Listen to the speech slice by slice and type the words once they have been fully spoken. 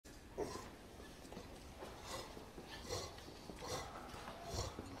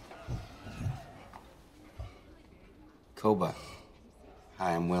Koba.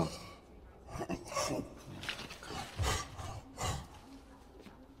 Hi, I'm Will. Okay.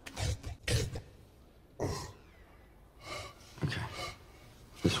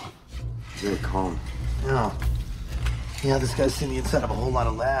 This one. Very calm. Yeah. Yeah, this guy's seen the inside of a whole lot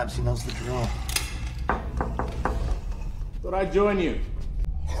of labs. He knows the drill. Thought I'd join you.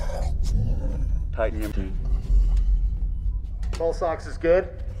 Tighten your team. Pulse ox is good.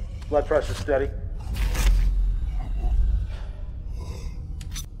 Blood pressure steady.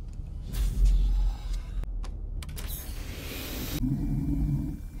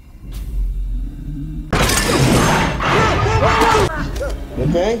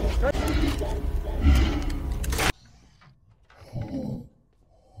 Okay?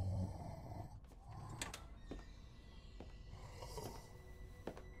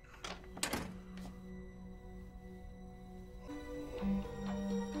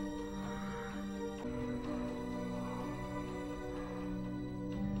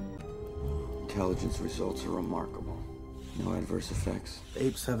 Intelligence results are remarkable. No adverse effects.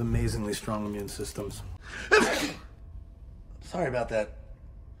 Apes have amazingly strong immune systems. Sorry about that.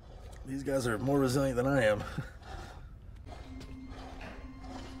 These guys are more resilient than I am.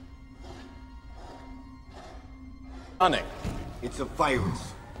 Sonic. It's a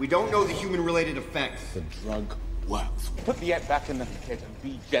virus. We don't know the human-related effects. The drug works. Put the ant back in the kit and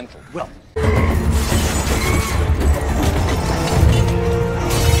be gentle. Well.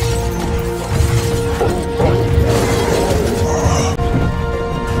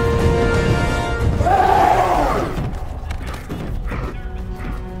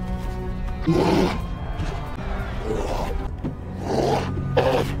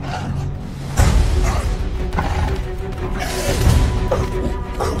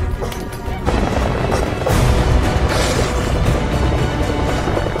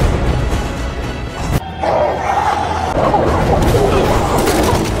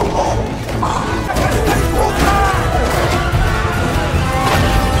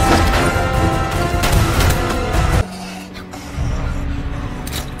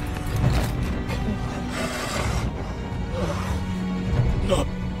 Not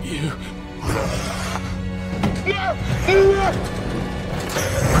you.